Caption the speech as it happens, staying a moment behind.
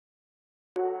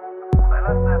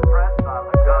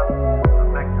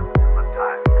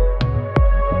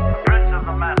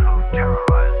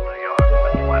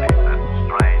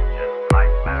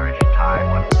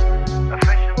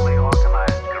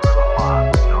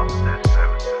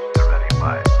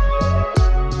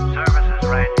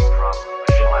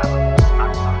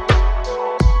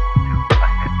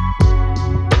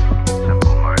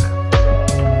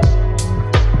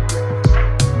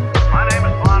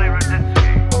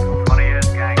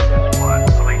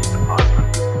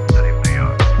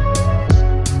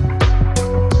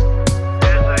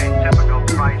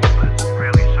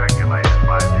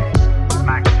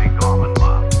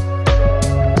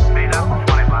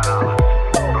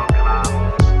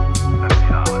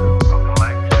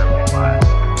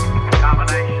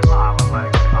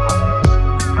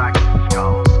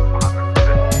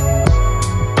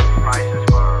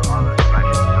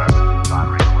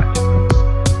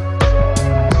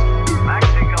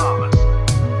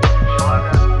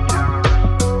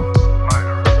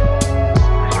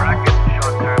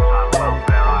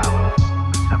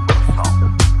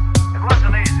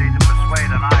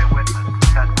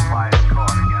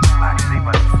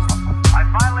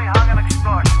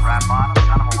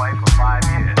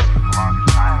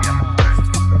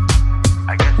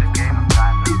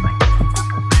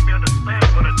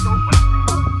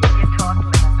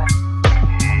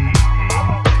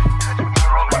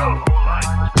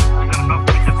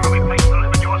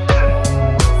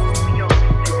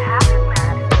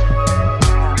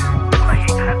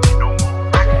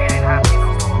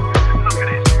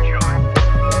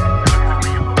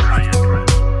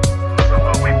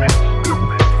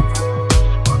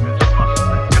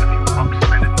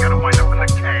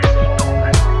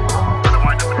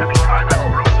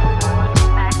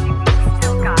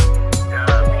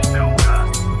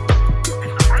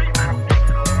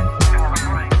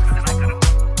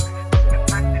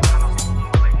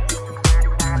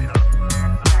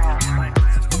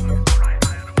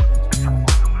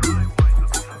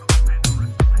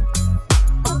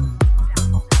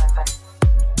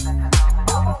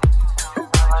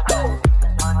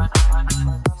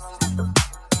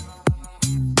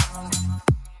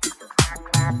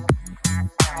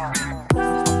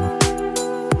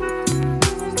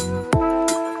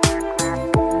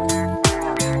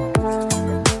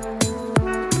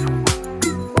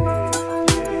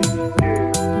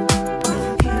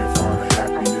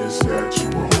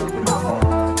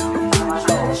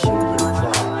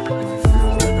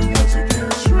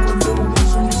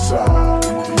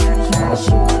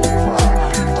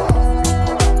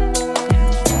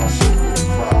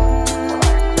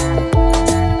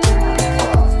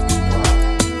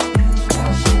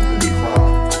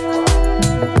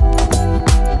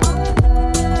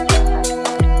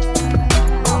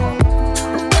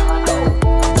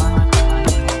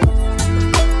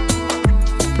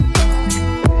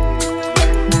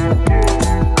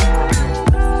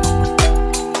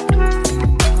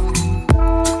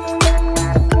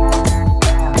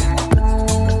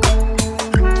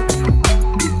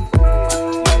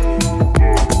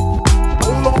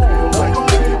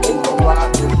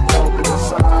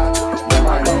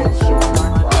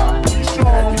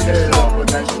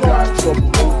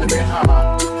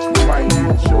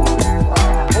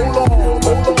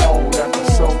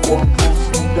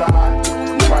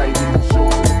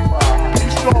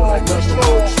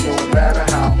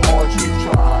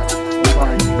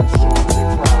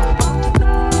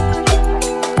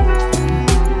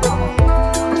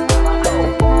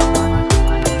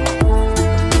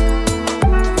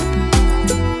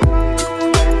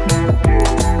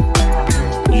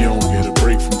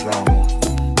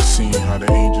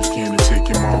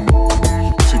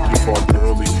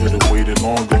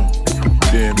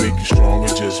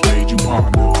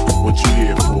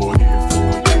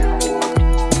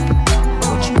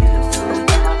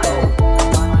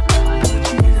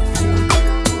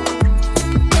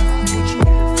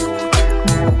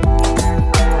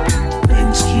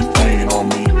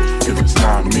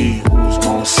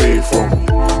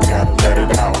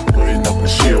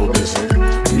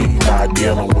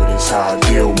how I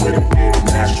deal with it. And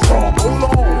that's strong. Hold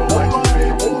on, like you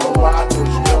said, hold on. I know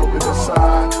you up in the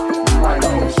side. You might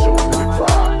need a shoulder to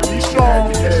cry. Be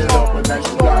strong, your head up, and that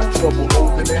you got trouble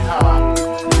holding it high.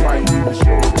 You might need a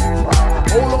shoulder to cry.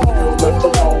 Hold on, left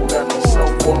alone after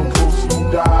someone close to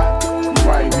you died. You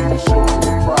might need a shoulder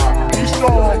to cry. Be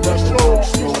strong, be strong.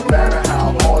 No matter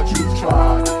how hard you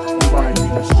try, you might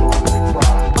need a shoulder to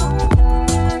cry.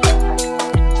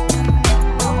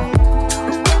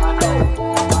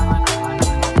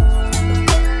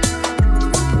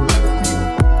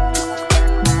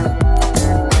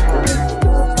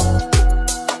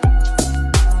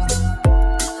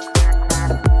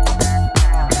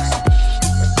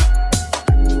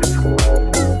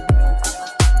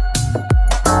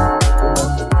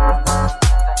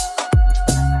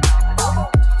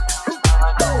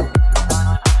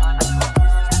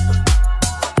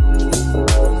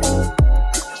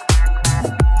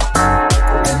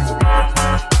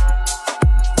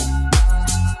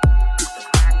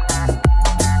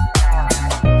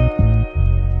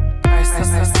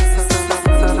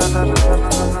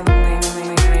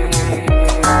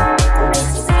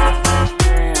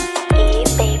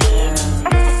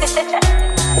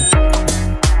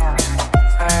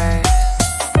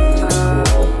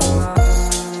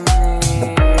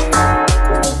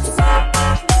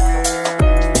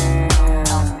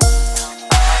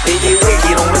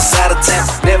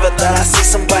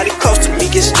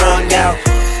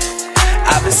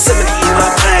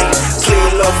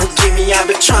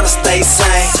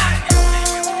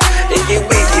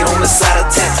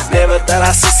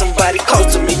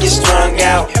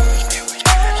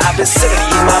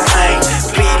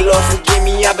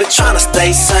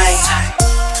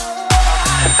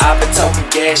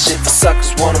 Shit for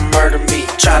suckers wanna murder me.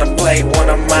 Try to play one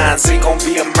of mine, it gon'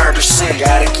 be a murder sin.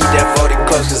 Gotta keep that 40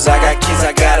 close, cause I got kids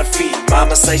I gotta feed.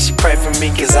 Mama say she pray for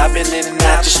me, cause I been in and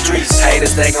out the streets.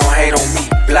 Haters, they gon' hate on me.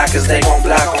 Blockers, they gon'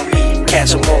 block on me.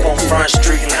 Catch them up on Front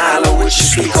Street and holler what you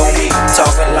speak on me.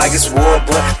 Talking like it's war,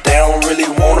 but they don't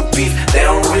really wanna beef. They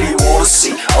don't really wanna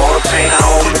see all the pain I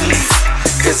own believe.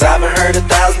 Cause I've been hurt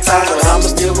 1,000 times, but I'ma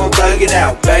still gon' thug it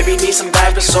out. Baby need some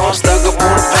diapers, so I'm stuck up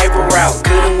on the paper route.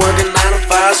 Couldn't work a 9 to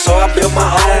 5, so I built my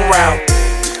own route.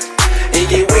 It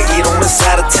get wicked on the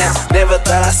side of town. Never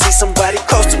thought I'd see somebody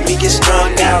close to me get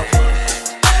strung out.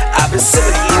 I've been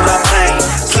sipping to eat my pain.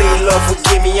 Please Lord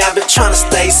forgive me, I've been trying to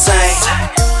stay sane.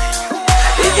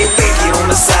 It get wicked on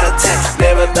the side of town.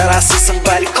 Never thought I'd see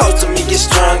somebody close to me get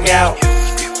strung out.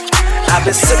 I've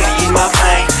been sipping to eat my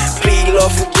pain. Please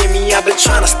Lord forgive me, I've been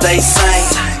trying to stay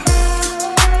sane.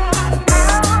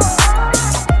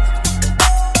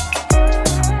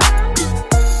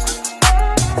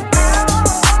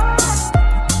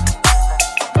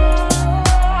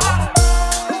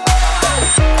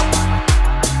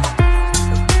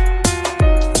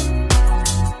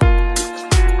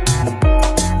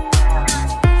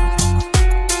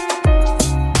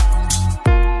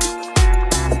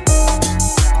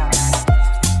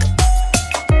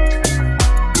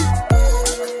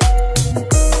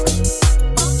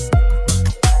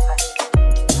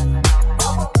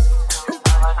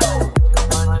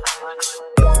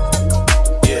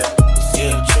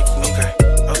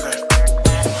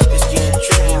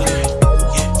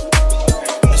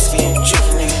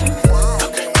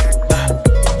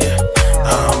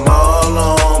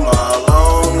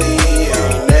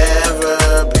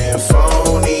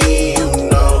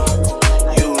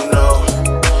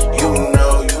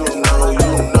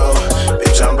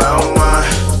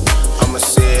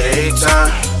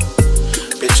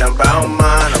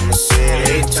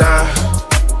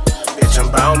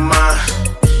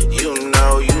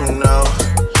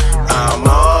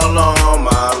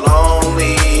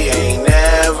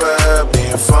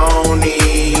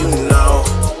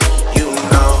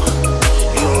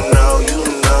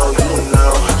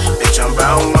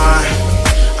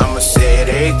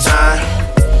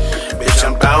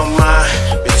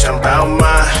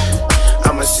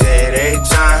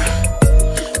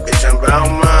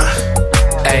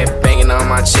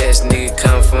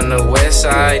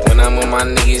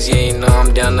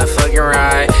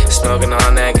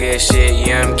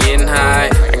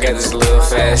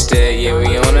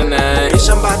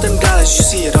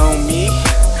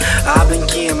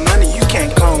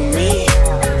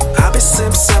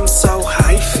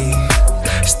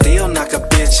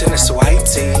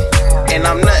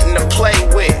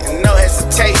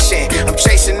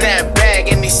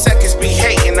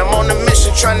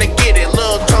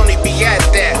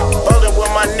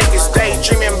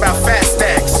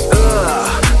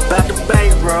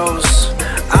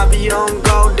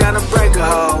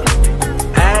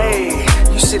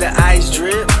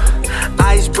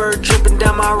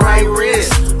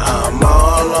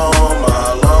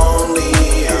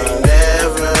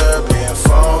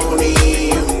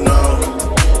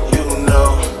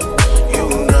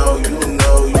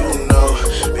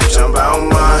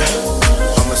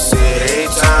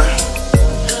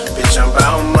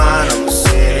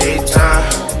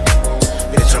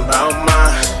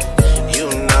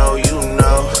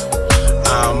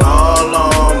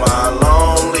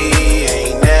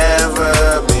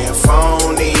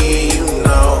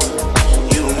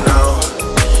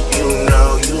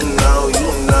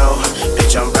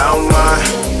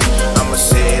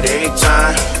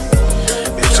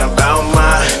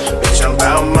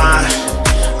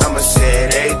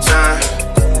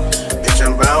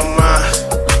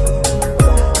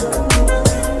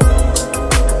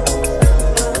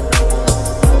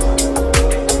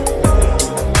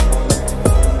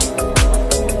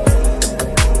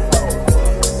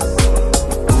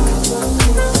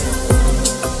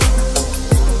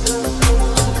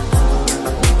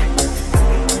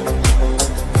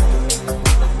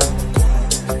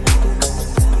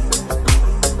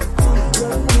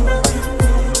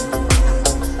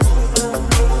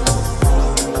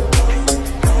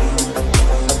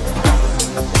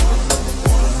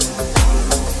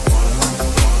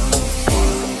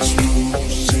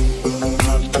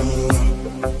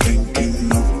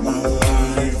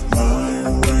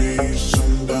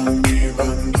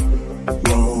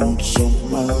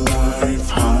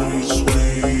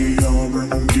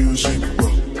 music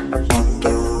broke.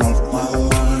 Wonder of my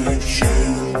life,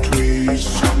 share trees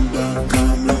under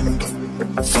common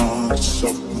thoughts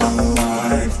of my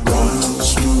life. Wild,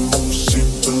 smooth,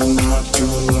 simple,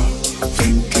 natural,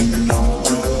 thinking of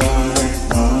my life,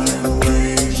 my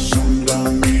ways under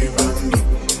me and the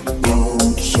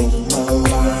roads of my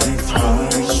life. I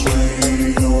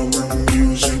sway over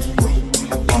music broke.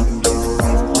 Wonder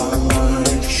of my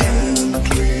life, share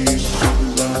trees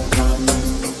under common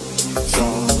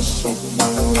thoughts of my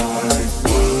life.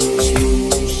 Wild,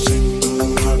 smooth, simple,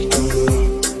 natural,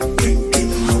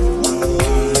 thinking of my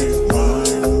life, my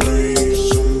ways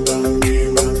under me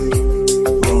and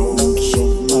the roads of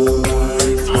my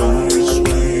life. I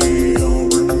sway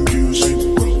over music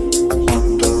broke.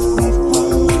 Wonder of my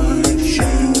life, share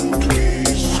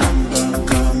trees under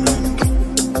common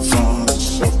thoughts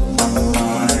of my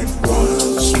life.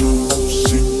 Wild, smooth,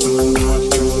 simple,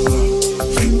 natural,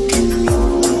 thinking of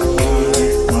my life,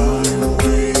 my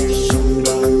ways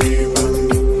under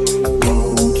me and the roads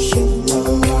of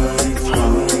my life.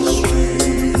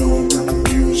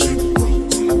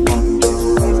 I sway over music broke. Wonder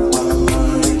of my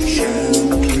life, share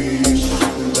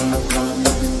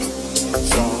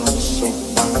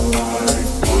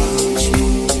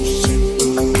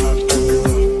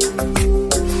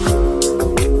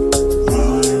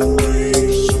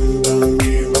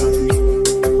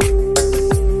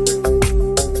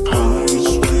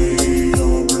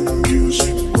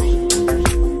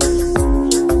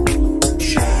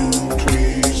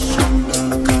trees under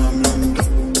common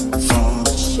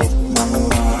thoughts of my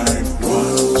life.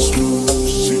 Wild, smooth,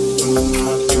 simple,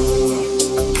 natural,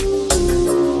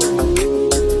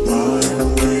 my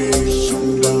ways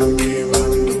under me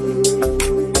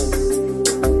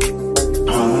and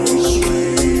I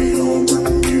sway over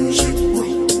music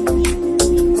broke.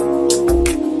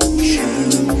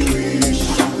 Share trees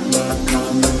under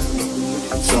common thoughts of my life.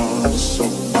 Wild, smooth, simple, natural, my ways under me and I sway over music broke. Share trees under common thoughts of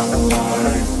my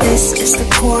life. This is the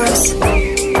chorus.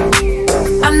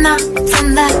 I'm not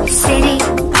from the city,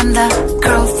 I'm the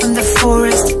girl from the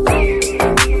forest.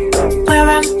 Where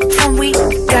I'm from, we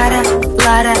got a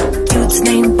lot of dudes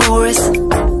named Boris.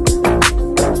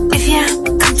 If you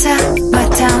come to my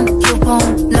town, you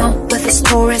won't know what this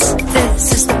tourist.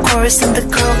 This is the chorus and the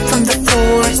girl from the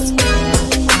forest.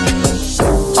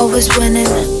 Always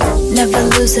winning, never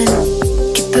losing,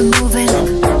 keep it moving.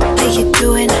 How you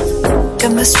doing?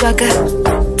 Got my swagger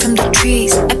from the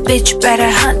trees. A bitch better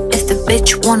hunt if the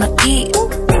bitch wanna eat.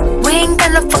 We ain't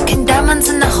got no fucking diamonds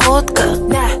in the vodka.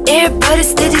 Everybody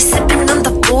steady sipping on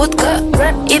the vodka.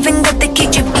 Even got the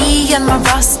KGB on my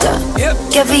roster.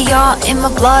 Caviar in my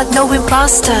blood, no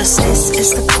imposters. This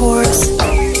is the chorus.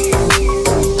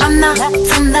 I'm not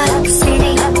from the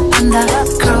city, I'm the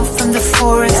girl from the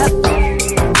forest.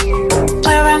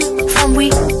 Where I'm from, we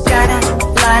got a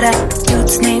lot of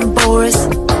dudes named Boris.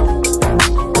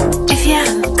 If you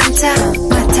come to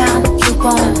my town, you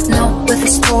won't know what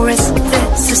this tourist.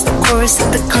 This is the chorus of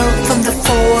the girl from the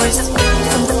forest.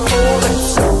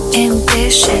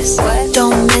 Ambitious,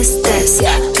 don't miss this.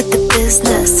 Got the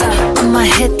business on my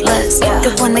hit list.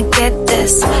 They wanna get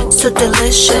this, so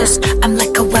delicious. I'm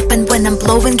like a weapon when I'm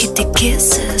blowing kitty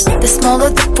kisses. The smaller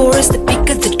the forest, the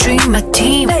bigger the dream. My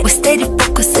team, we steady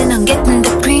focusing on getting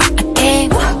the cream. I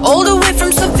came all the way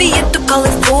from Soviet to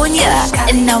California,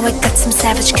 and now I got some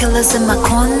savage killers in my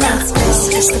corner. This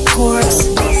is the chorus.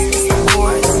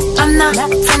 I'm not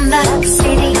from the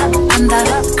city, I'm the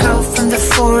girl from the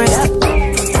forest.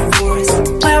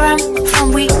 Where I'm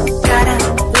from, we got a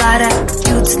lot of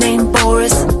dudes named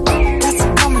Boris. That's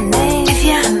a common name. If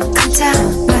you come to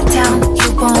my town, you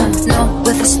won't know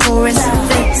what this tourist.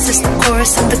 This is the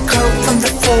chorus and the girl from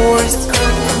the forest.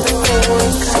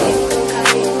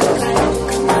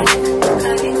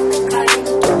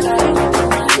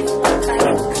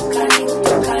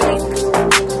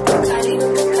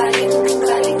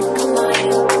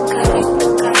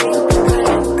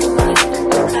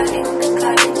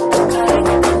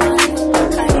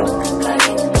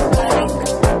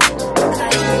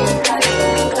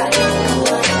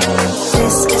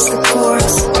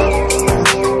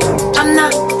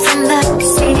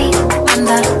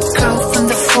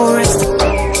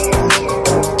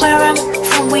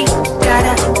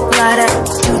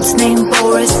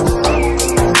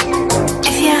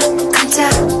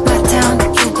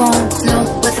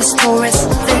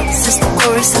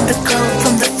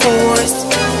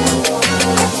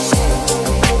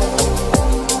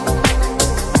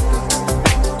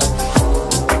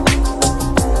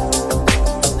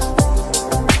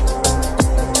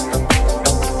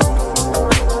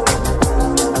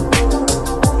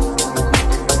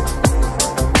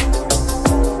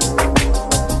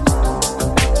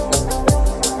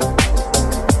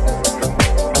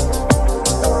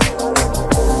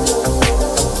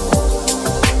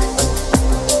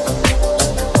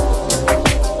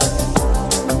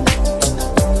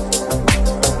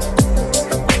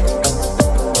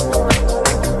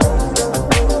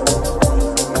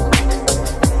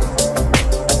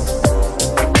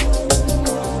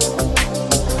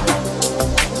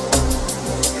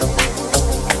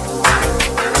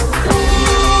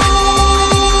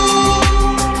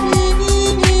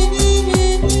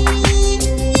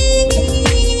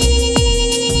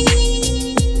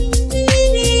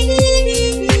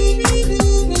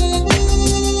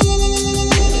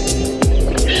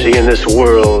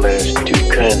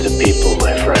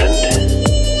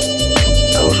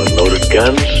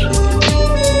 guns.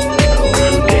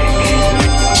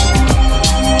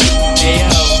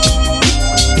 Ayo,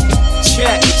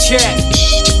 check,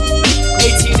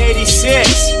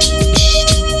 1886,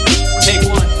 take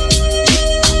one.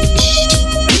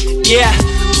 Yeah,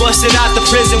 busted out the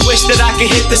prison, wish that I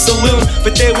could hit the saloon,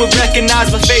 but they would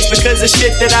recognize my face because of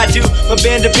shit that I do. My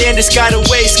band of bandits got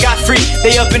away scot-free.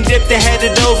 They up and dipped, they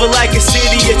headed over like a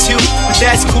city or two, but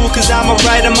that's cool cause I'm a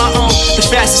right on my own. The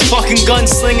fastest fucking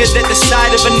gunslinger that the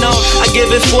side ever known. I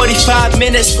give it 45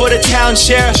 minutes for the town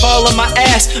sheriff all on my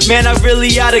ass. Man, I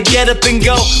really oughta get up and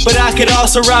go, but I could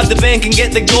also rob the bank and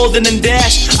get the golden and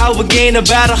dash. I would gain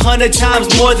about 100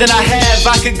 times more than I have.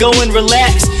 I could go and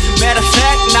relax. Matter of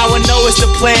fact, now I know it's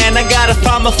the plan. I gotta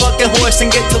find my fucking horse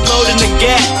and get to loading the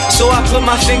gap. So I put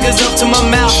my fingers up to my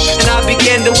mouth and I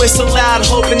began to whistle loud,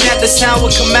 hoping that the sound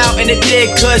would come out, and it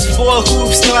did. Cause 4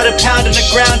 hooves started pounding the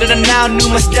ground, and I now knew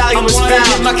my stallion was found.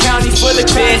 I'm in my county for the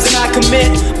crimes that I commit.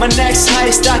 My next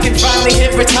heist, I can finally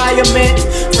hit retirement.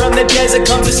 From the desert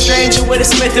comes a stranger with a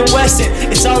Smith & Wesson.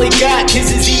 It's all he got,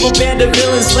 cause his evil band of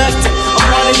villains left him. I'm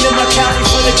running in my county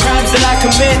for the crimes that I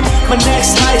commit. My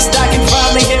next heist, I can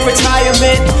finally hit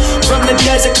retirement. From the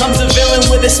desert comes a villain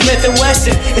with a Smith &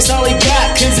 Wesson. It's all he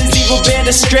got, cause his evil band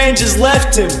of strangers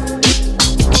left him.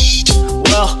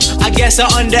 Well, I guess I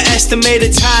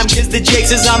underestimated time, cause the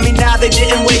Jakes is on me now, they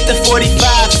didn't wait the 45.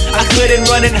 I couldn't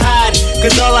run and hide,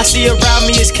 cause all I see around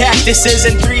me is cactuses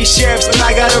and 3 sheriffs. But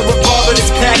I got a revolver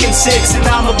that's packing 6, and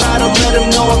I'm about to let them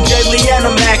know I'm deadly and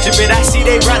I'm accurate. I see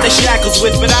they brought the shackles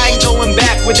with, but I ain't going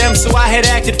back with them. So I had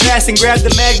acted fast and grabbed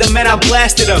the magnum and I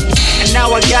blasted them. And now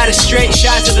I got a straight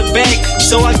shot to the bank,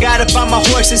 so I got up on my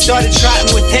horse and started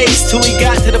trotting with haste till we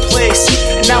got to the place.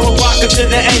 And now I walk up to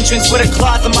the entrance with a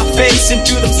cloth on my face, and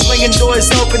through them swinging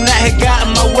doors open that had got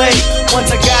in my way.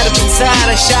 Once I got up inside,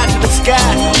 I shot to the sky.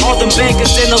 All them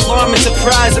bankers in alarm and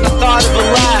surprise, and I thought of a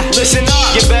lie. Listen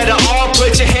up, you better all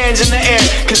put your hands in the air,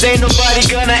 cause ain't nobody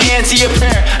gonna answer your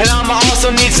prayer. And I'ma also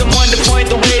need someone to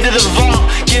point the way to the vault.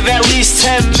 Give at least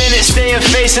 10 minutes, staying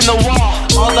facing the wall.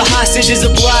 All the hostages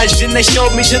obliged, and they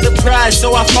showed me to the prize.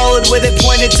 So I followed with it,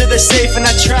 pointed to the safe, and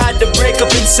I tried to break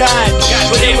up inside.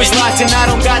 But it was locked, and I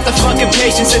don't got the fucking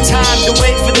patience or time to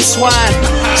wait for the swine.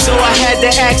 So I had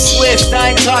to act swift,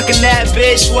 I ain't talking that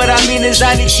bitch. What I mean is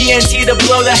I need TNT to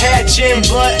blow the hatch in,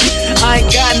 but I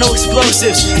ain't got no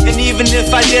explosives. And even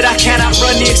if I did, I cannot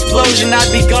run the explosion,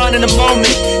 I'd be gone in a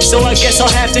moment. So I guess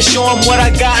I'll have to show them what I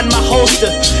got in my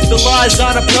holster. The law is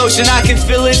on approach and I can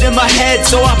feel it in my head,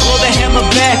 so I pull the hammer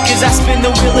back as I spin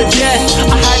the wheel of death.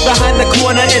 I hide behind the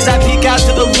corner as I peek out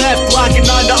to the left, locking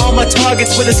onto all my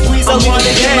targets with a squeeze. I'm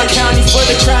wanted in my county for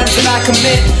the crimes that I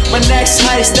commit. My next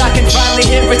heist, I can finally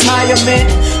hit retirement.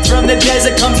 From the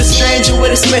desert comes a stranger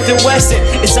with a Smith & Wesson.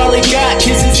 It's all he got,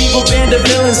 cause his evil band of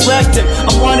villains left him.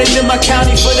 I'm wanted in my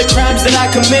county for the crimes that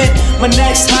I commit. My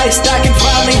next heist, I can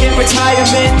finally hit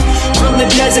retirement. From the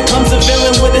desert comes a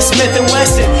villain with a Smith &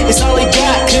 Wesson. It's all he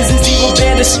got, cause his evil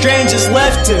band of strangers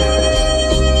left him.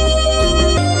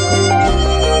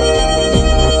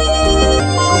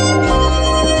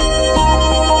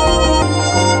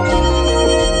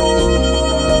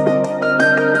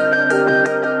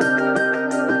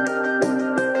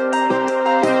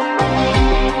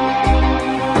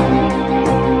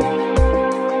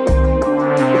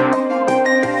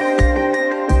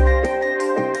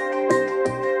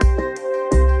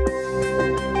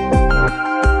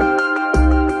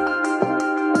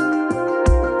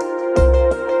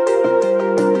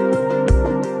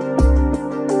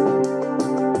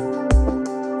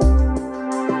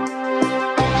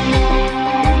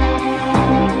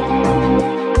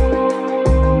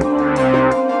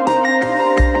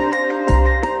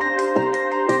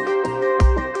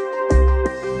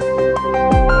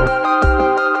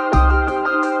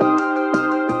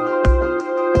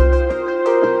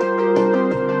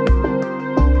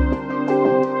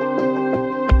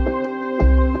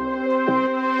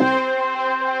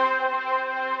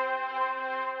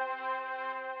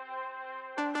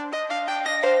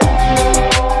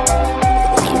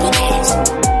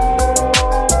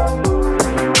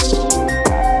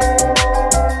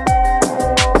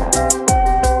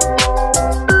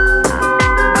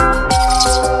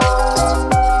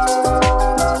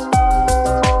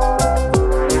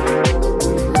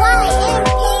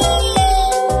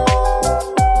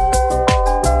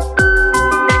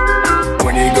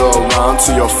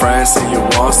 To your friends and you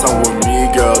want some with me,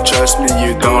 girl, trust me,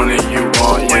 you don't and you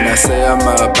won't. When I say I'm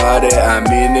about it, I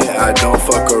mean it, I don't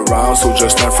fuck around. So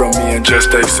just learn from me and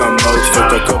just take some notes. Took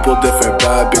a couple different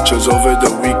bad bitches over the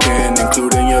weekend,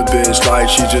 including your bitch, like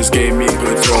she just gave me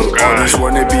good throat. All these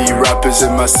wannabe rappers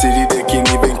in my city, they can't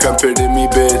even compare to me,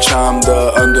 bitch. I'm the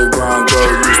underground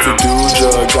girl, used to do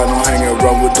drugs. I don't hang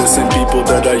around with the same people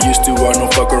that I used to. I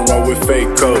don't fuck around with fake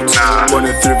coats. 1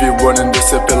 and 3v1 and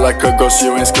disappear like a ghost.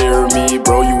 You ain't scared me,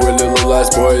 bro, you a little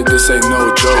ass boy, this ain't no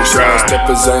joke. Y'all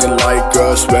steppers ain't like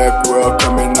us, wreck world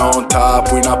coming on top.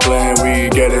 We not playing,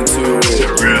 we get into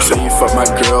it. You say you fuck my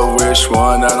girl, which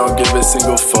one? I don't give a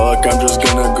single fuck, I'm just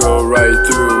gonna go right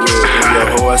through it. If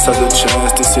your hoe has had the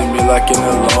chance to see me lacking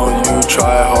alone, you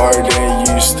try hard and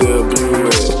you still blew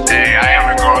it. Hey, I ain't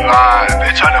even gonna lie,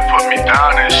 they try to put me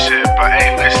down and shit, but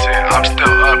hey, listen, I'm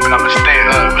still up and I'ma stay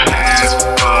up. And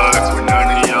fuck with none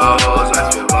of y'all hoes, I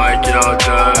feel like y'all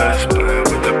just playing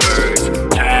with the birds.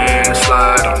 Can't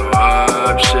slide on no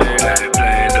up shit, I ain't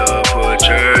playing to put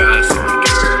your ass on the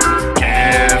curb.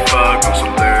 Can't fuck on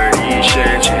some dirty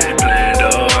shit, she ain't playing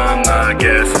though, I'm not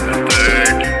guessing the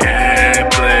third.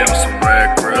 Can't play on some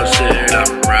wreck real shit,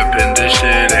 I'm repping this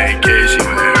shit in case you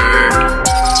ain't heard.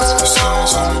 The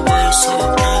sounds on the word so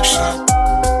ancient.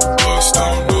 Bust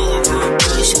down all over a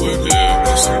bracelet, yeah.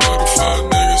 On some modified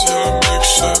niggas, yeah, I make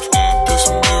shit. This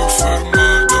a meal for the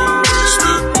mind, don't waste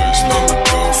it. I'ma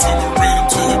go from a random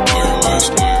to your playlist.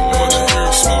 Wanna hear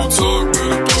a small talk,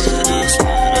 better play this.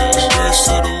 Grace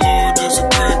to the Lord is a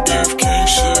great gift, king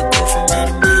shit. Go from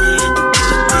intermediate to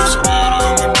pyramids. I'm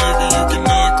a nigga you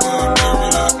cannot climb, never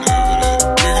that.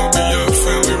 We gon' be your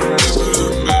family,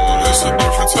 remember that. It's a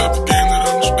different type of game that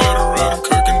I'm just better at. I'm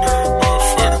cooking during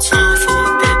motherfucking time, full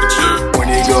of pepper jack. When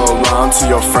you go around to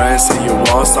your friends and you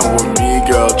want some with me,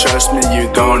 girl, trust me, you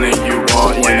don't and you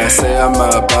won't. When I say I'm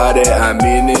about it, I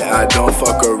mean it, I don't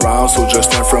fuck around. So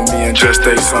just learn from me and just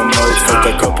take some notes. Fucked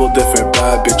a couple different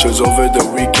bad bitches over the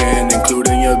weekend,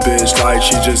 including your bitch, like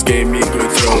she just gave me good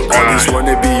throat. All these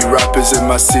wannabe rappers in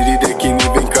my city, they can't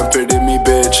even compare to me,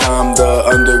 bitch. I'm the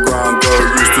underground girl,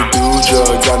 used to do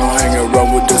drugs. I don't hang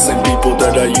around with the same people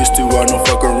that I used to. I don't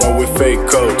fuck around with fake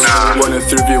coats. 1 and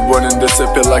 3v1 and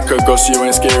disappear like a ghost. You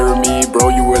ain't scared me, bro,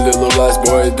 you a little ass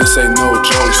boy, this ain't no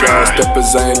joke. Y'all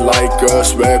steppers ain't like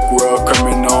us, wreck world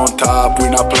coming on top. We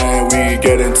not playing, we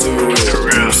get into it.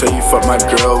 You say you fuck my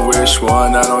girl, which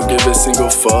one? I don't give a single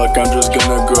fuck, I'm just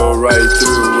gonna go right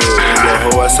through it. And your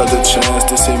hoe has had the chance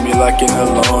to see me lacking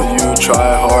alone. You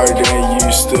try hard and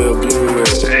you still blew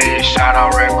it. Hey, shout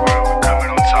out Red World, we coming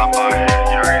on top out here,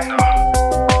 you already know.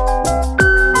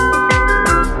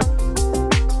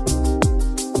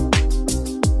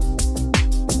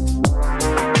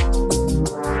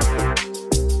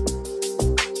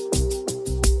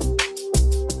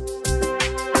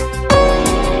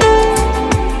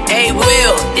 Hey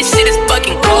Will, this shit is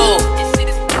fucking cold.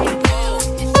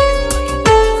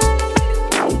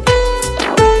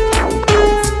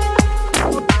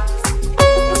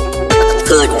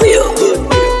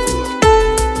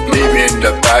 Meet me in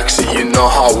the backseat, you know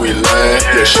how we land.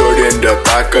 Yeah, short in the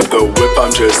back of the whip,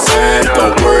 I'm just saying.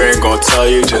 Don't worry, ain't gon' tell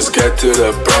you, just get to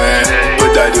the brand.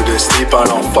 But I do the sleep, I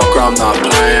don't fuck her, I'm not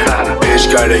playing.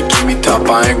 Bitch gotta give me top,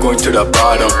 I ain't going to the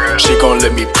bottom. She gon'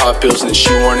 let me pop pills and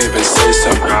she won't even say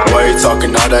something. Why you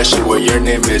talking all that shit, well your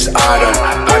name is Adam.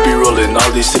 I be rolling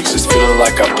all these sixes, feeling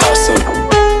like a possum.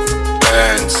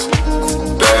 Bands,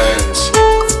 bands,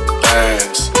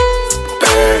 bands,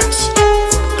 bands,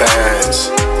 bands,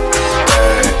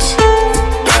 bands,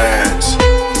 bands,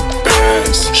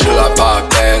 bands. Should I buy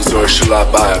bands or should I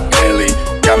buy a Bentley?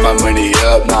 Got my money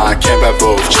up, nah, I can't buy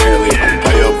both gently.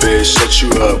 How your bitch shut you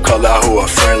up, call out who a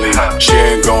friendly. She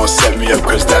ain't gon' set me up,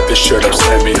 cause that bitch straight up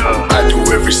sent me. I do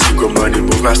every secret money,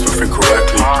 move my stuff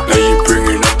incorrectly. Now you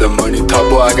bringing up the money, top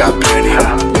boy, I got plenty.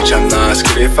 Bitch, I'm not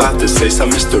scared if I have to say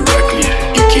something directly.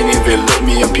 You can't even look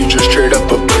me up, you just straight up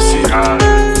a pussy.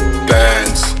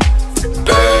 Bands,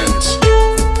 bands,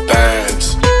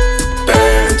 bands,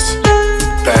 bands,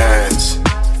 bands,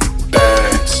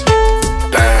 bands,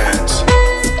 bands,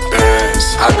 bands.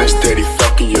 I've been steady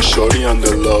fucking your shorty on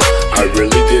the low. I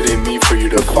really didn't mean for you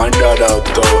to find out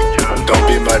though. Don't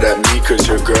be mad at me cause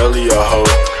you're girly a hoe.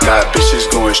 That bitch is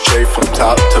going straight from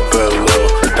top to below.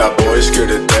 That boy's scared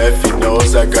to death, he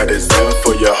knows I got his in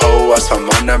for your hoe. I saw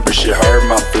my number, she heard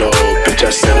my flow. Bitch, I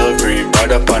sell green,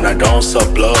 right up and I don't sell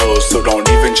blows. So don't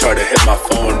even try to hit my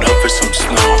phone up for some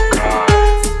snow.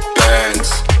 Bands,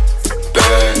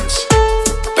 bands,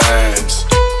 bands,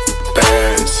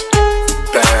 bands,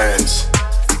 bands,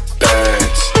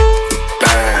 bands,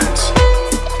 bands,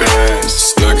 bands.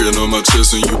 Stacking on my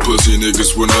chest and you pussy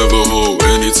niggas will never hold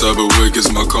any type of way,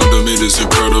 cause my condom is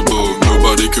incredible.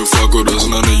 Nobody can fuck with us,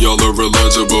 none of y'all are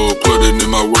illegible. Put it in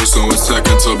my words, so it's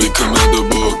second to be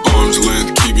commendable. Arms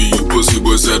length, keep you pussy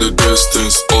boys at a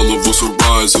distance. All of us will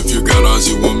rise, if you got eyes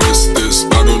you won't miss this.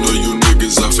 I don't know you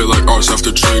niggas, I feel like arse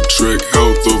after trick.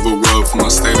 Health over wealth, my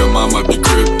state of mind might be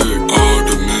cryptic. All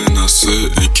the men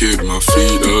kick my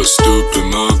feet up. Stupid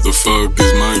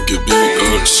motherfuckers might get beat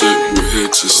up. Shit will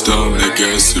hit your stomach,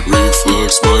 acid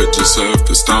reflux. Might just have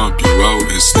to stomp you out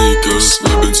in sneakers.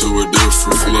 Slip into a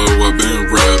different flow, I've been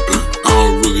rapping. I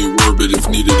don't really worry, but if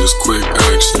needed is quick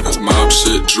action. As mob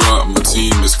shit drop, my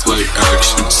team is play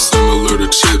action. Similar to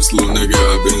chips, little nigga,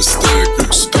 I've been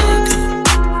stacking.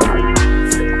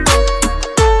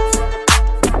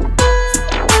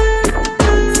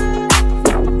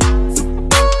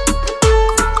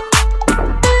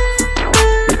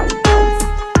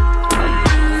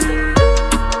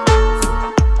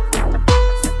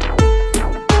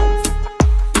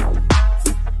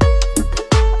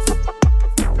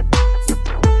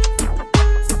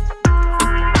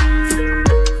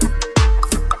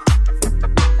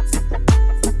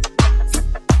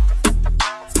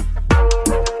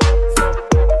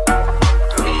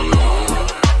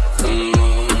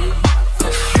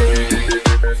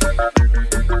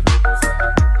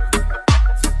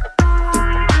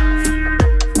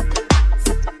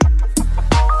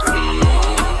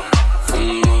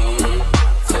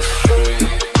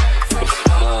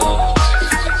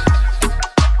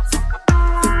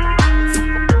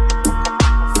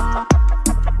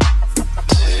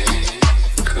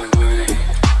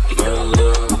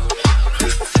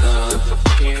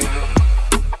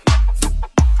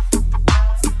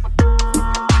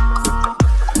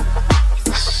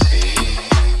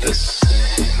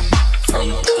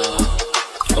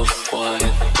 Of white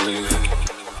blue.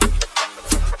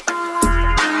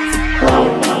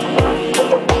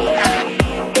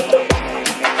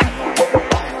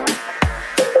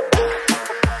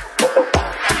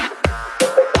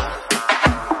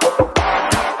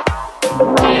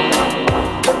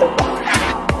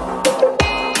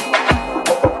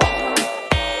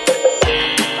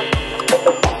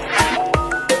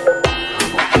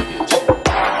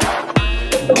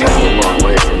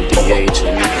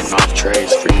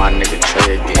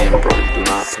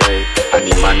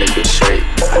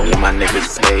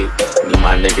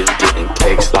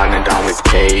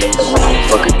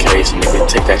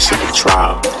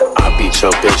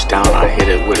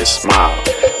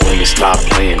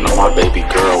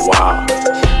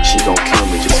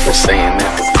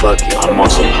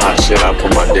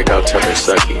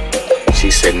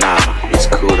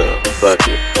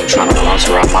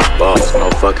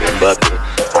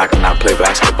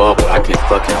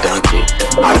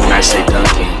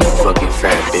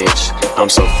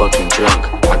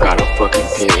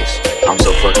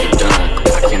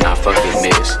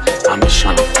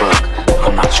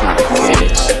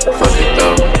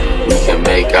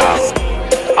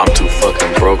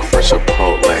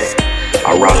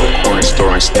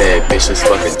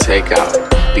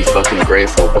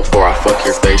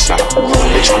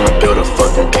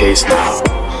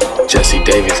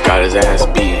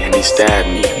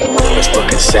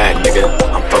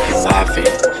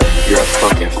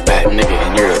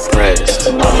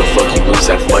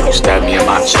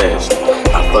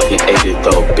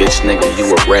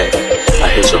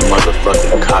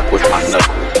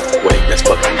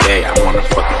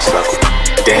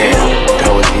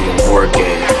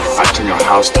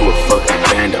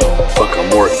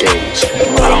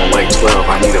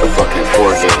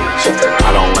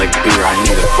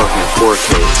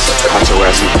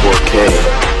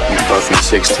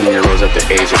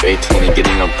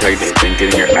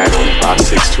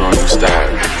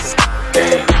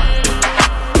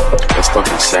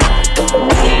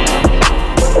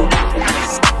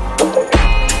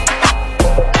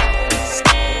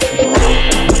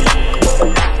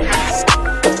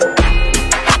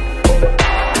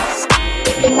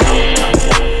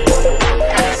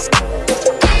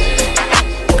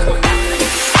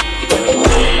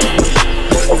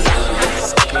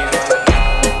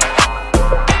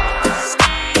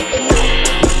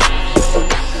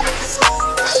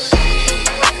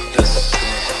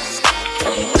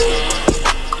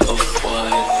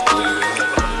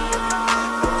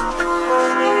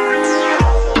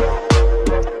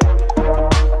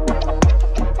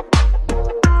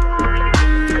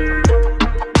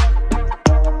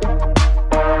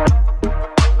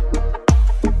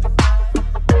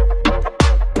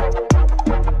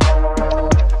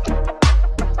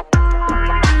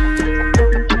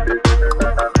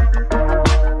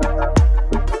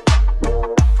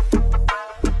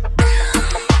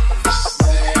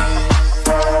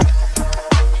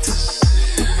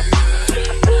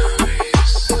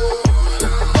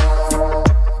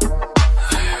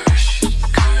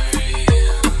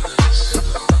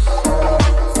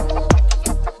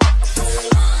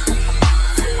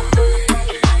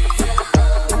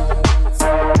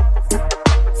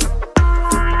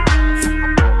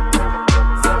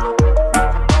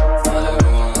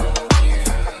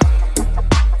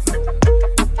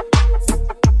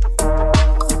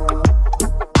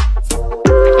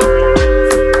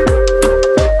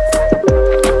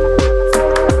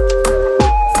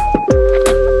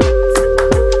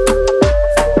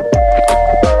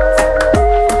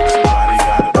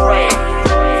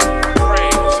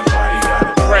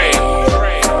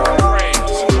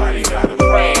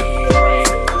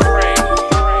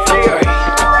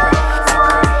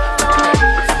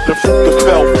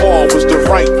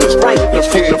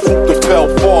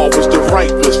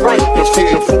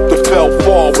 The fruit that fell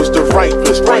far was the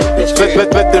ripest. Let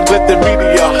the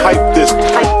media hype this.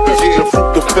 The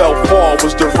fruit that fell far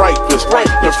was the ripest.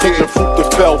 The fruit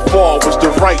that fell far was the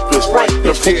ripest.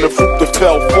 The fruit that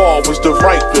fell far was the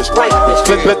ripest. Let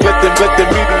the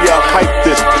media hype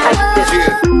this.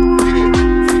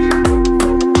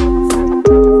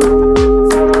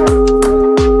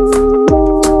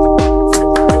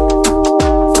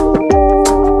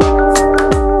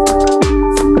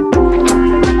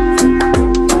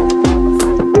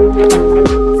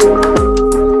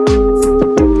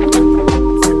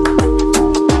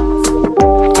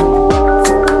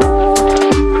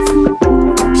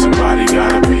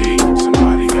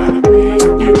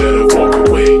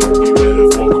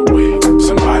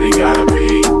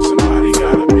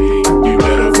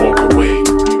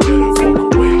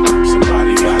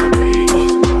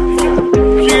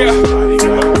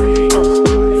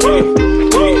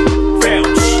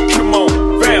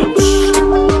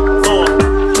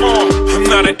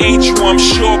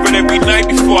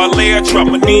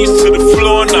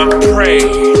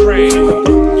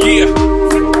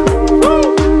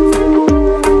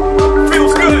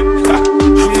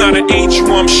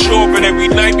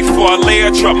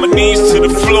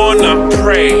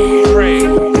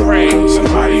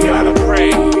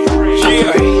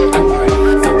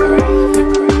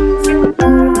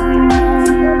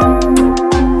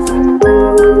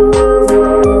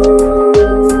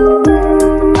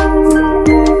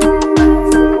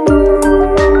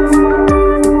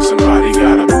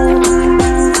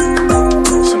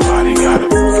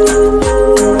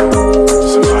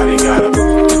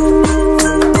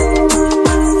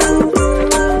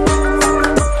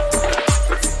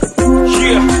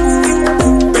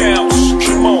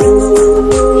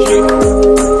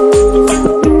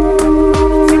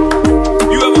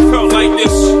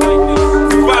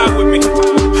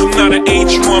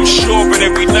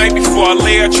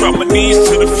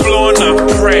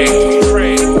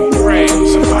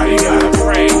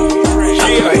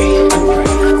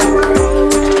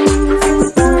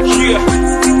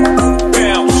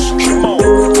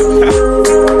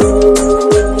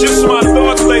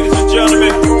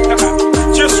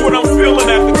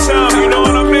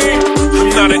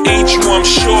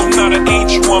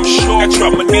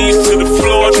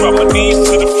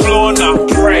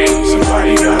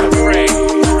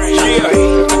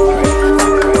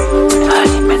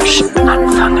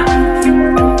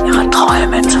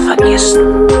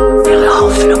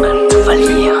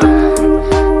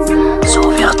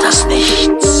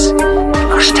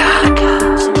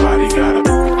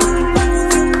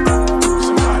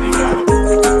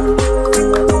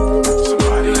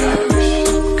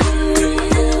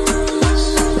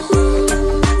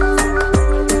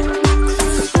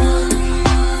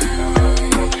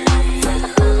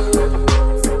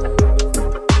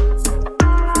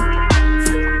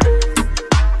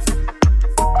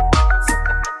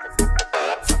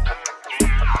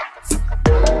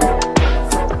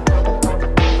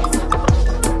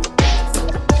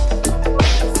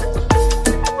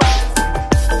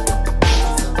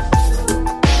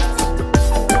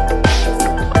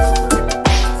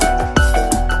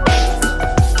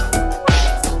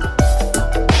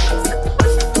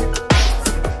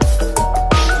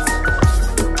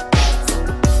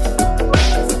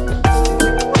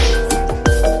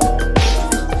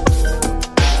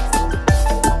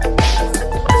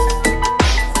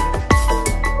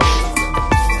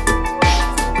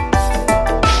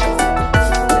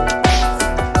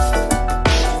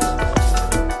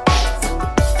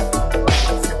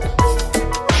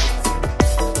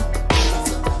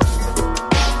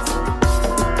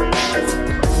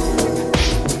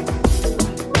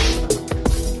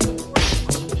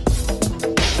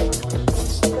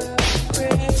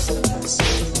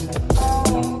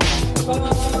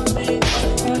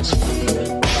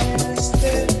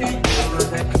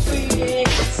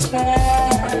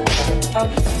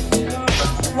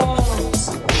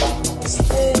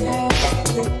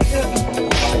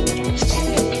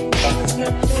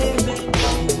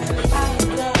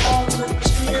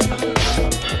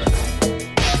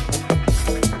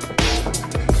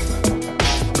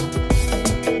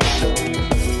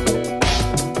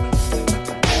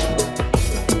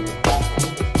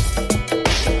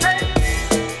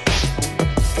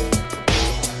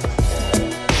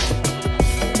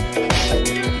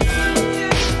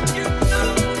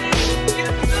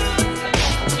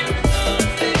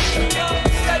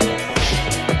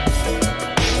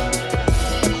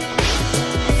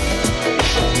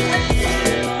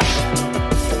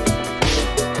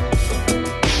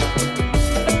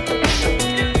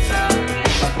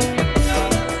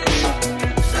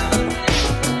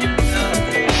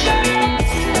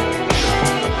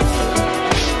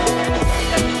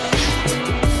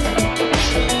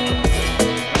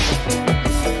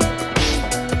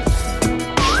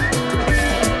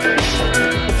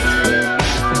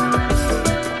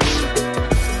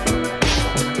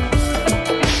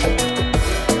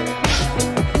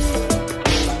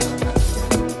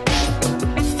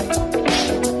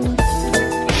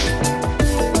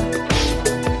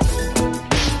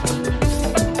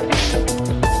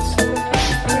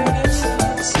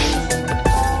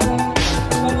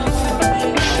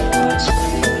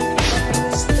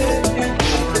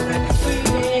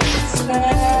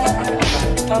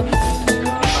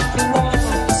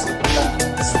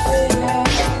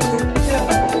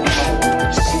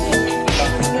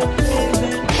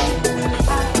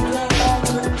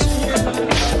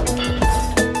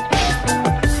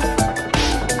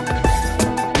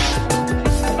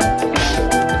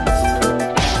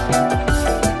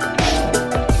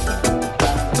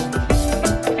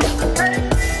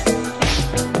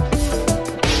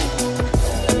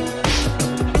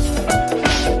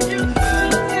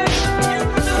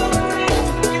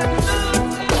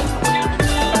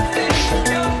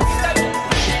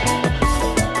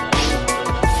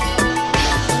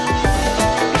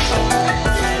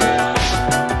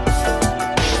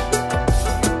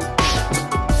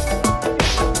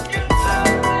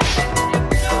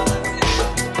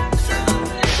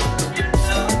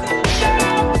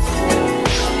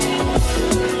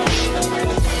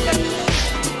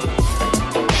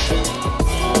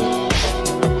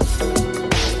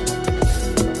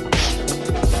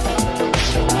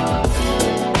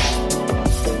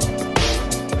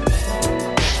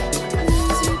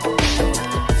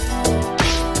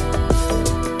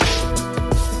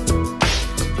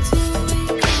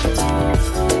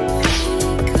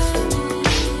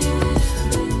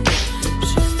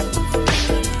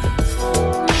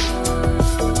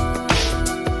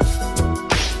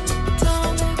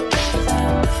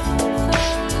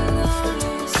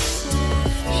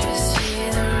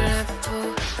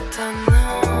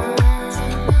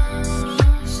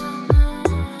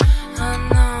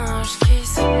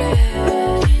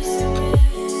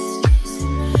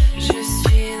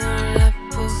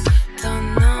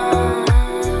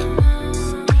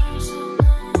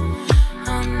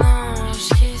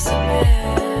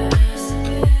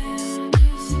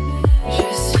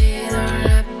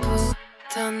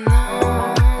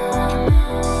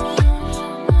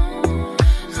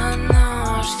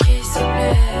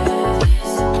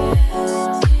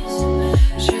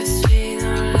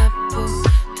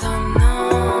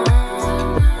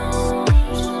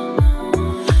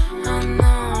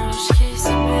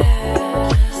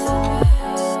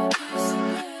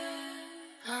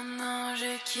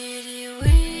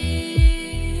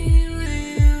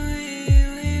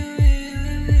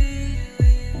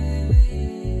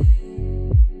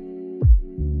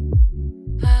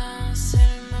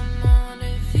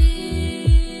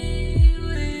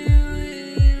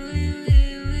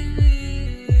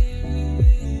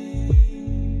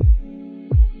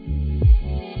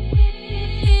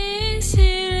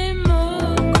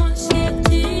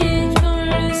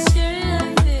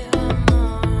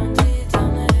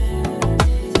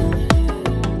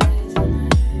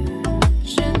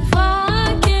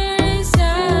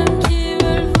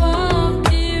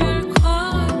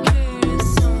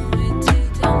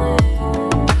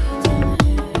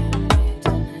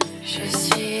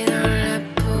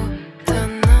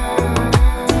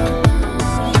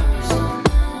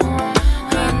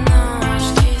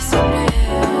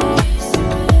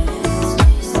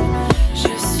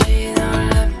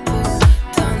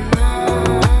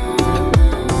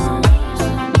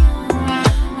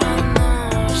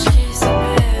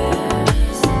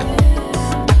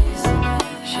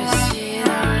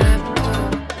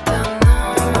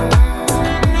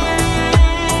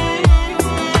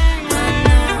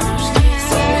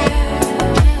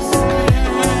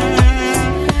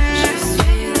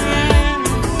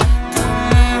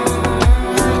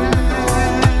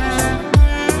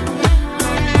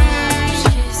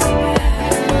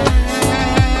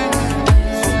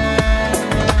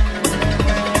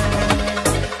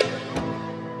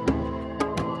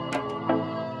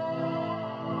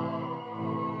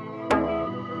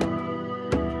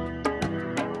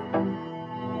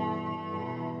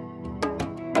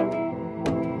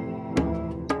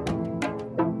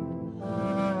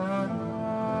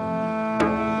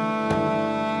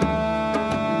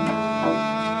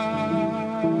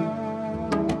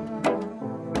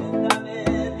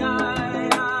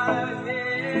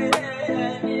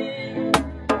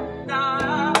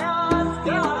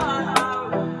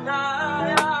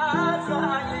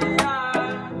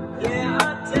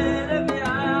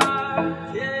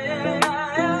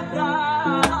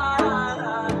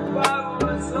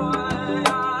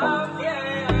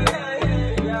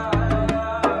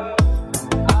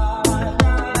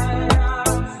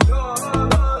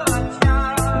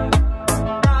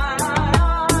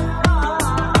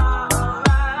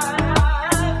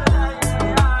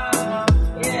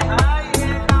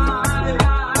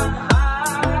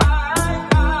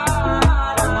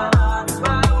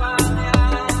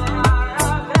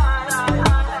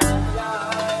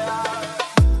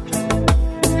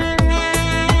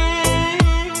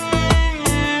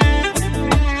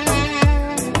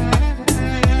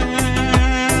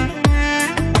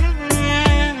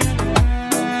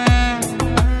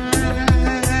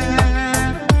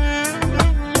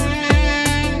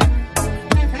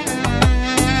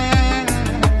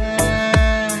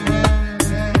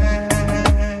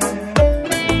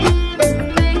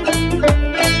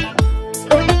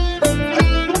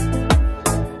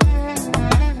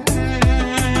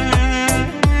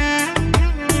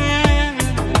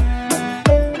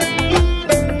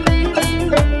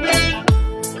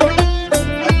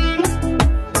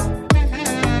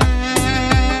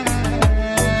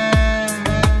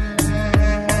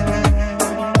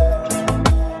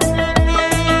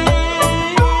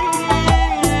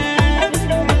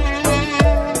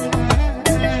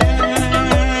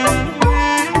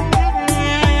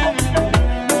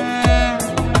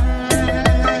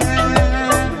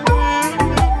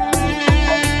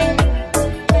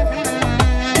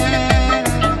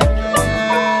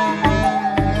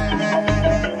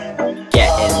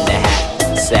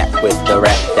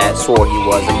 swore he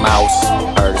was a mouse.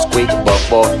 Heard a squeak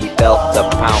before he felt the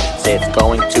pounce. It's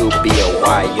going to be a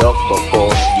while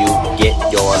before you get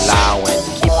your allowance.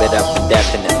 Keep it up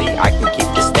indefinitely, I can keep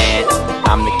the stance.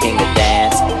 I'm the king of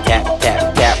dance. Tap,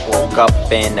 tap, tap, woke up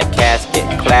in a casket.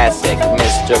 Classic,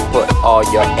 mister, put all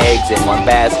your eggs in one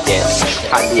basket.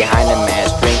 Hide behind the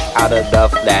mask, drink out of the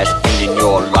flask. Ending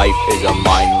your life is a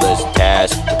mindless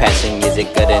task. Passing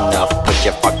isn't good enough, put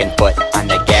your fucking foot on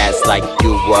the gas like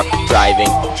you were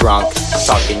driving drunk.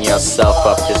 Talking yourself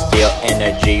up to steal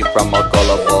energy from a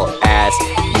gullible ass.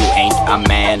 You ain't a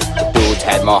man. Dudes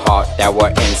had more heart that were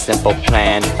in simple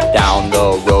plan. Down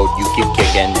the road you keep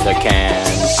kicking the can.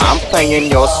 I'm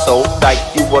playing your soul like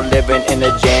you were living in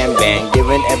a jam band.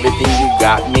 Giving everything you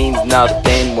got means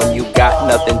nothing when you got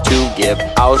nothing to give.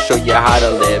 I'll show you how to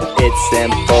live, it's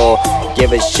simple.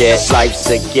 Give a shit, life's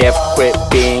a gift. Quit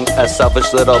being a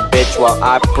selfish little bitch while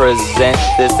I present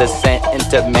this descent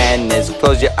into madness.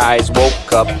 Close your eyes,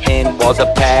 woke up in walls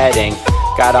of padding.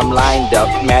 Got 'em lined up,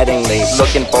 maddeningly,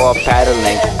 looking for a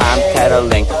paddling. I'm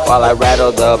tattling while I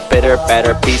rattle the bitter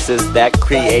batter pieces that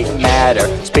create matter.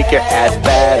 Speak your ass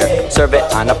batter, serve it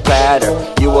on a platter.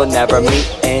 You will never meet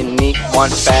anyone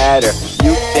fatter.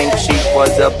 You think she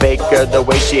was a baker, the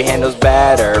way she handles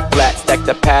batter. Flat stack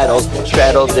the paddles,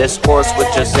 straddle this horse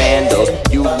with your sandals.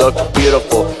 You look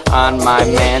beautiful on my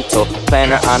mantle,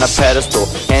 plant her on a pedestal,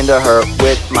 handle her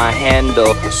with my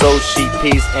handle. So she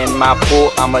pees in my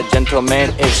pool, I'm a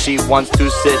gentleman. If she wants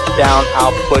to sit down,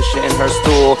 I'll push in her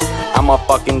stool. I'm a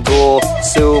fucking ghoul,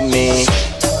 sue me.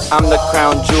 I'm the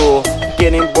crown jewel,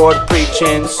 getting bored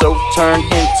preaching, so turn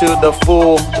into the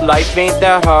fool. Life ain't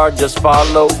that hard, just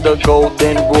follow the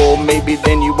golden rule. Maybe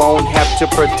then you won't have to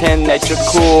pretend that you're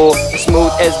cool.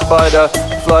 Smooth as butter,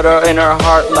 flutter in her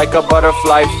heart like a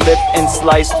butterfly. Flip and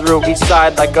slice through each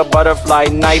side like a butterfly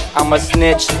knife. I'm a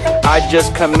snitch, I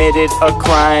just committed a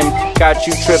crime. Got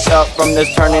you tripped up from this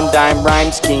turning dime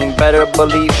rhyme scheme. Better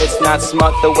believe it's not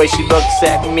smut the way she looks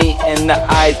at me in the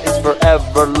eyes. It's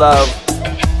forever love.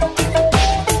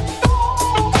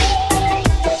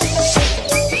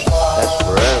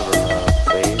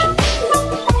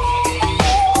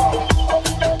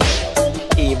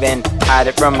 Hide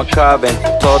it from a coven.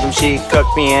 Told him she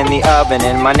cooked me in the oven,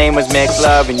 and my name was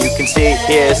McLove, and you can see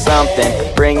here's something.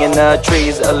 Bringing the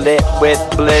trees alit with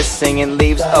bliss, singing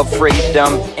leaves of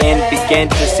freedom, and begin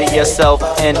to see yourself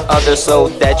and others so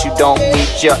that you don't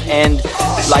meet your end.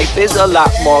 Life is a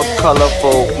lot more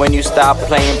colorful when you stop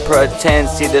playing pretend.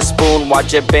 See the spoon,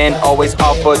 watch it bend, always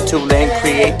offer to lend.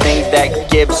 Create things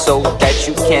that give so that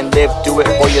you can live. Do it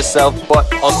for yourself,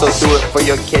 but also do it for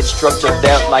your kids. Structure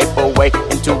their life away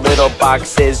into little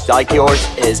boxes like yours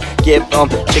is. Give them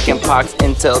chicken pox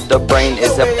until the brain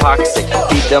is epoxic.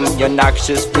 Feed them your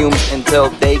noxious fumes until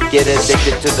they get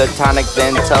addicted to the tonic.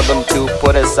 Then tell them to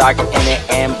put a sock in it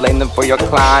and blame them for your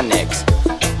clonics.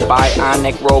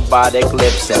 Bionic robotic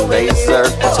lips and laser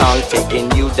tongue,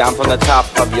 taking you down from the top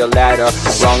of your ladder.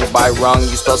 Rung by rung,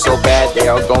 you spell so bad they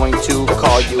are going to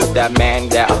call you that man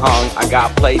that hung. I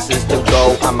got places to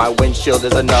go, on my windshield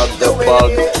is another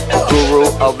bug. Guru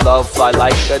of love, fly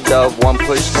like a dove. One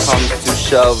push comes to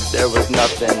shove, there was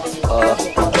nothing above.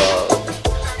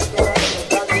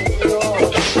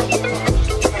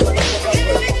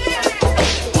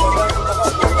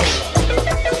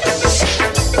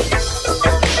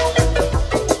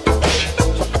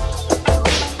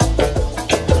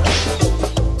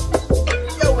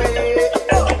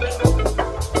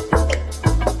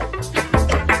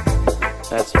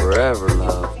 That's forever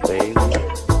love, baby.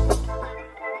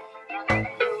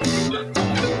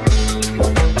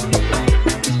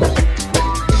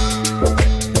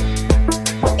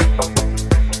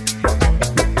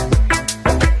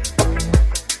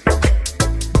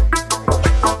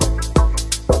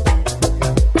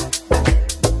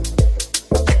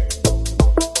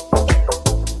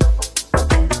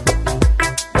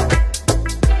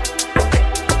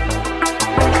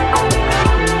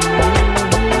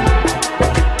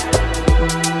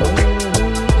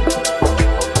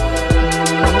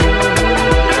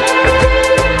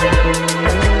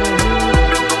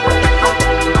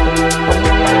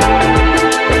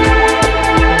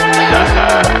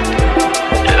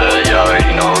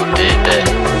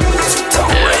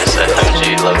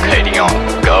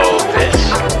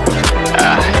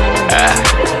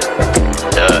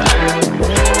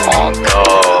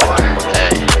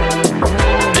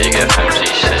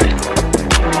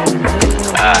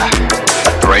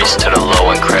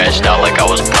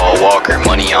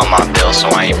 On my bill, so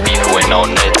I ain't beefing with no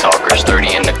net talkers.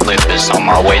 30 in the clip is on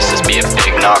my waist, this be a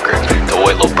big knocker. The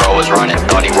way little bro was running,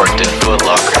 thought he worked at Foot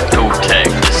Locker. New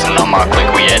tech, this Dissing on my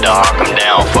clique, we had to hawk him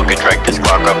down. Fuck it, track this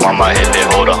Glock up on my hip, it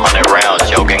hold 100 rounds.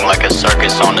 Joking like a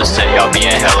circus on the set, y'all being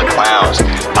hella clowns.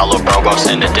 How little bro gon'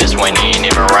 send a diss when he ain't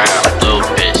even around. Little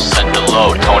bitch, sent the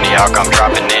load, Tony Hawk, I'm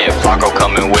dropping in. Flocko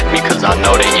coming with me, cause I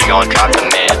know that he gon' drop the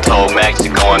man. Told Max to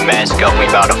go and mask up, we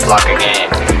bout to flock again.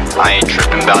 I ain't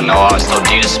trippin' bout no odds, so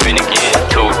D to spin again.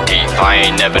 Too deep, I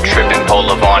ain't never trippin', pull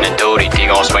up on and duty. D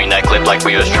gon' swing that clip like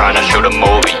we was trying to shoot a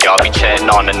movie. Y'all be chatting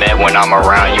on the net when I'm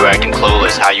around, you acting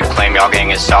clueless. How you claim y'all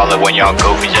gang is solid when y'all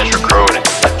goofy just recruiting?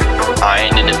 I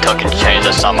ain't into tucking chains,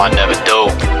 that's something I never do.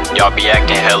 Y'all be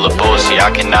acting hella bullshit,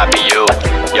 I cannot be you.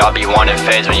 Y'all be wanting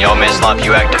phase when yo man slump,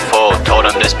 you acting full. Told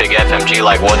him this big FMG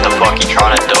like what the fuck he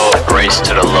tryna do. Raced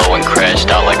to the low and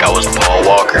crashed out like I was Paul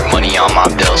Walker. Money on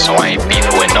my bill so I ain't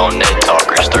beefing with no net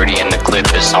talkers. 30 in the clip,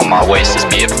 it's on my waist, this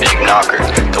be a big knocker.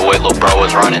 The way lil' bro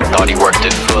was running, thought he worked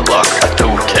at Foot Locker.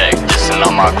 2 tech, dissing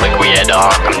on my click, we had to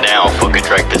hawk him down. Fuck it,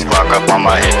 Drake this Glock up on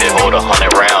my hip, it hold 100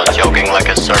 rounds. Joking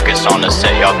like a circus on the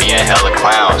set, y'all being hella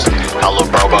clowns. How lil'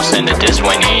 bro gon' send a diss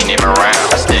when he ain't even around.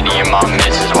 Steady in my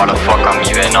misses, why the fuck I'm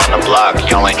even on the block?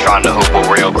 Y'all ain't trying to hoop with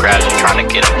real crabs, you trying to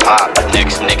get a pop.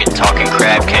 Next nigga talking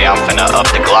crab K, I'm finna up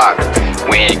the Glock.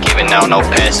 We ain't giving out no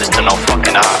passes to no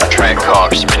fucking op. Track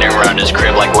car spinning around this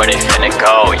crib like where they finna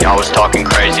go. Y'all was talking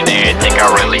crazy, they didn't think I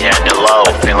really had the low.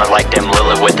 Feeling like them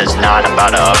Lilith with this 9, I'm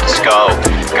about to up the scope.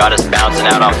 Got us bouncing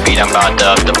out on feet, I'm about to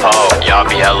up the pole. Y'all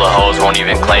be hella hoes, won't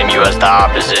even claim you as the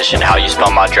opposition. How you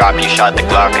spun my drop, you shot the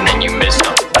Glock and then you missed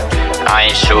them. I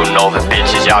ain't shooting over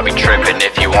bitches, y'all be tripping.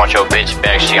 If you want your bitch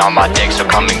back, she on my dick, so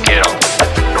come and get 'em.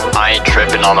 I ain't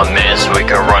tripping on my man so we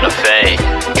can run a fade.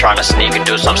 Tryna sneak and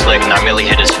do some slick and I merely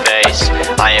hit his face.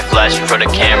 I ain't flashing for the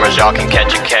cameras, y'all can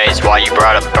catch a case. Why you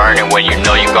brought up burning when you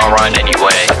know you gon' run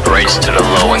anyway? Raced to the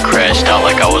low and crashed out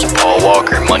like I was Paul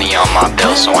Walker. Money on my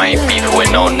bill so I ain't beefing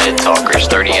with no net talkers.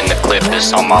 30 in the clip,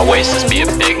 this on my waist, this be a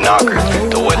big knocker.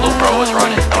 The way lil' bro was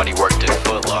running, thought he worked at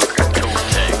Foot Locker. 2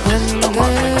 tech, dissing on my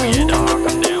clip, we had to hawk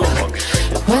him down. Fuck it,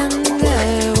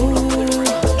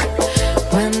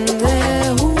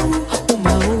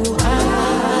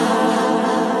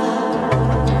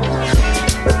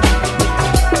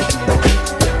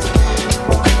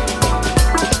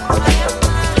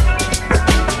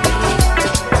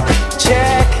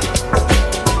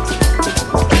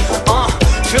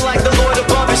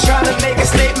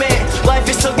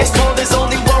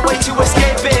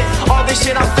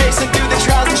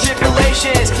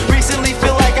 recently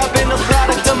feel like I've been a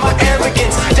product of my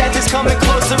arrogance. Death is coming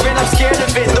closer and I'm scared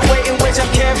of it. The weight in which I'm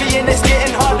carrying is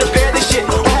getting hard to bear this shit.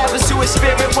 What happens to a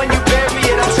spirit when you bury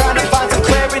it? I'm trying to find some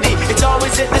clarity. It's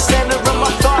always at the center of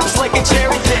my thoughts like a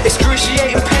cherry pit.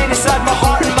 Excruciating pain inside my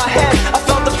heart and my head. I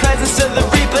felt the presence of the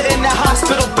Reaper in that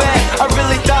hospital bed. I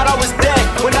really thought I was dead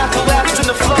when I collapsed in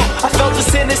the flow. I felt the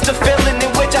sinister feeling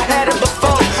in which I had it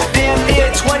before. Damn near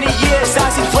 20 years, I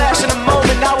see flash in a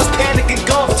moment. I was panicking,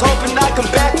 gulfed, hoping I'd come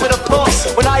back with a pulse.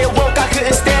 When I awoke, I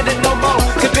couldn't stand it no more.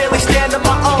 Could barely stand on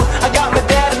my own. I got my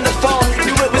dad on the phone,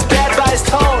 knew it was bad by his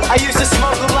tone. I used to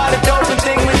smoke a lot of dope and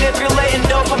think manipulating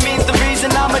dopamine's the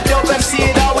reason I'm a dope MC.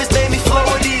 It always made me flow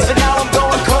with ease, but now I'm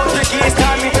going cold turkey. It's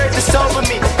time to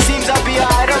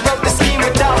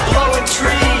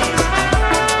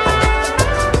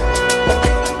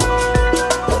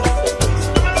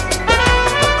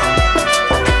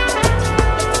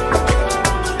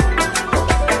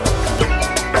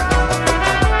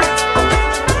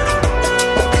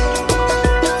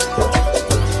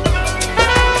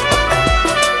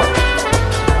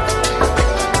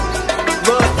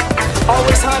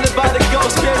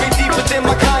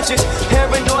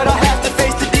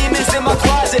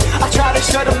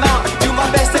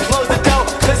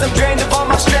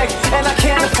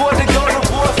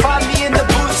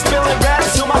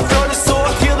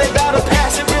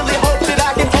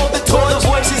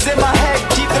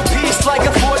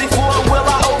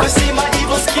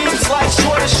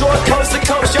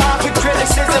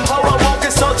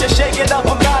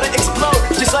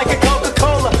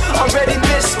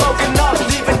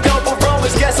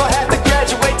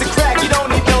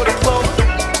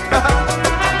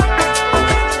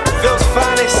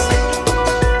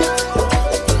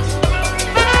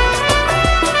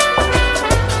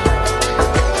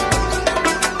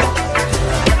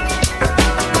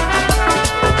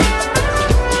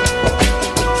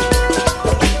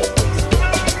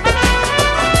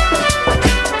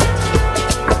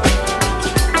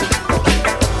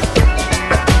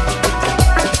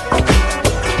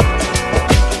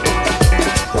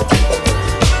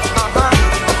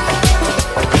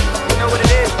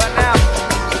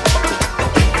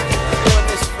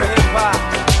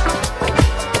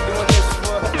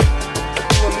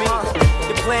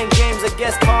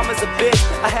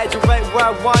I had you right where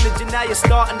I wanted you, now you're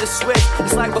starting to switch.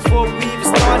 It's like before we even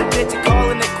started it, you're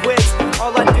calling it quits.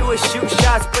 All I do is shoot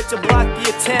shots, but you block the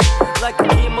attempt. Like a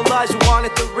key Milage, you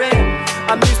wanted the rim.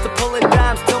 I'm used to pulling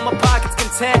dimes till my pocket's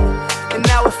content. And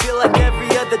now I feel like every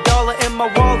other dollar in my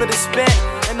wallet is spent.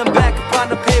 And I'm back upon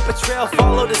the paper trail,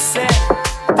 follow the scent.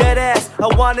 Dead ass, I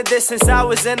wanted this since I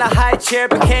was in a high chair.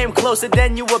 Became closer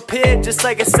than you appeared, just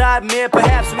like a side mirror.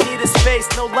 Perhaps we need a space,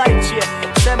 no light year.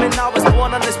 I was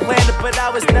born on this planet, but I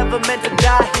was never meant to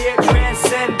die here.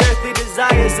 Transcend earthly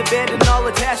desires, abandon all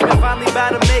attachment. Finally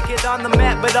about to make it on the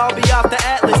map, but I'll be off the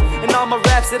atlas. And all my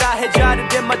raps that I had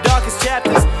jotted in my darkest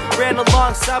chapters ran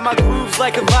alongside my grooves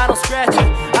like a vinyl scratcher.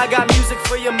 I got music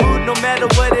for your mood, no matter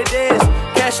what it is.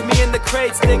 Cash me in the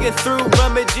crates, digging through,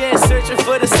 rummaging, searching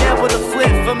for the sample to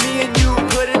flip for me and you.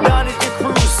 Put it on as your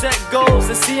crew, set goals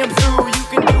and see them through. You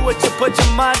can do what you put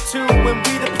your mind to when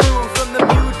we the proof. From the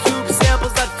YouTube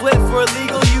samples I flip for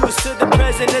illegal use to the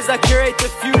present as I curate the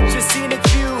future, scenic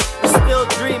view. Still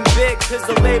dream big cause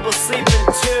the label's sleeping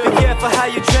too. Be careful how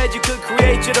you tread, you could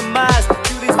create your demise.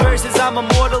 Through these verses I'm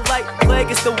immortal like plague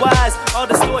is the wise. All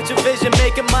distort your vision,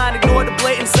 make it mine, ignore the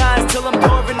blatant signs. Till I'm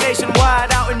touring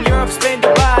nationwide, out in Europe, Spain,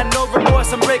 Dubai. No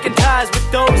remorse, I'm breaking ties with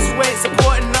those who ain't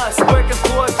supporting us. Working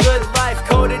for a good life,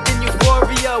 coded in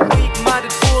euphoria.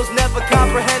 Weak-minded fools never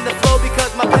comprehend the flow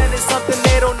because my pen is something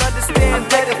they don't understand. I'm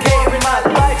dedicating my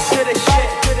life to the shit,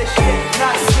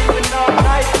 not sleeping all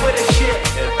night for the shit.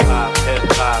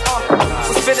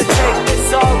 We're finna take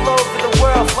this all over the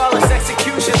world. Flawless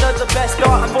execution of the best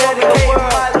art. I'm dedicating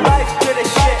my life to the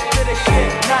shit,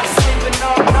 not sleeping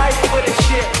all night for the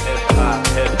shit.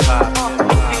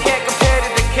 You can't compare to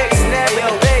the kick, snare,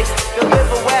 and bass.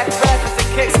 Deliver whack rappers and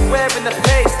kicks square in the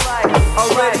face. Like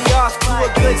already off to a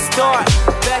good start.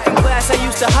 Back in class I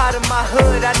used to hide in my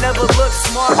hood, I never looked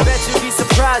smart. Bet you'd be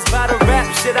surprised by the rap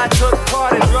shit I took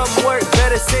part in. Drum work,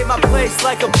 better say my place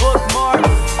like a bookmark.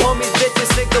 Homies bitches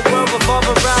think the world revolve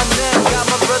around them. Got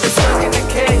my brother stuck in the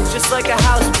cage, just like a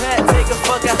house pet. Take a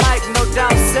fucking hike, no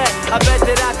down set. I bet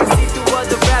that I can see through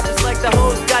other rappers like the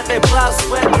hoes got their blouse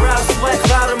sweat, brow sweat.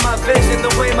 Cloud in my vision,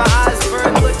 the way my eyes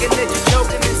burn. Looking at you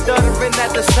choking and stuttering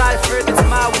at the cipher. That's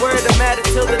my word, I'm at it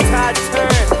till the tide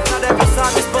turns. Not every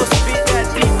song is supposed to be that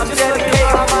deep. I'm just dedicating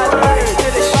my life to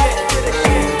the shit,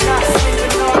 not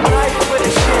sleeping all night for the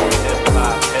shit.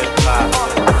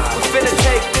 We're finna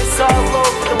take this all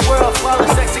over the world.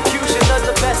 Flawless execution of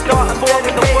the best art I'm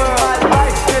in the world. My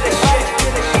life to the shit,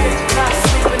 not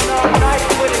sleeping all night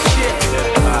for the shit.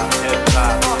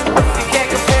 You can't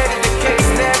compare to the kick,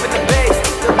 snare, and the bass.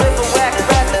 Deliver whack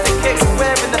rappers and kick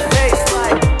square in the face.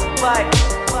 Like.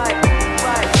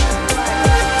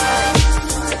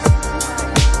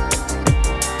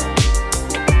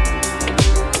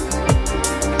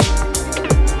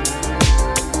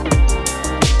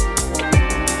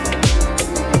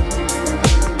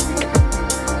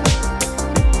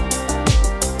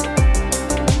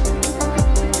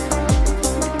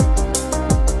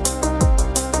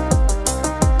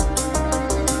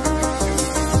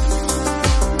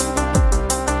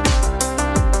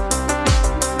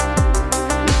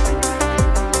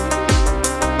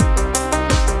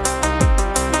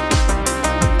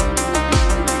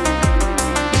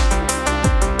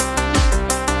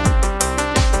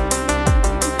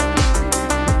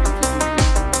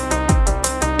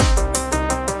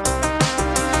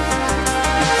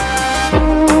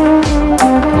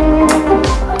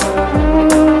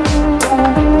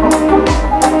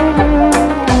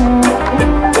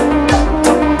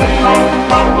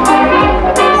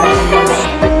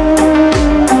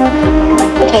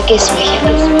 Vergiss mich.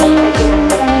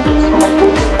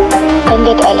 Dann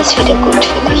wird alles wieder gut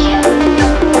für dich.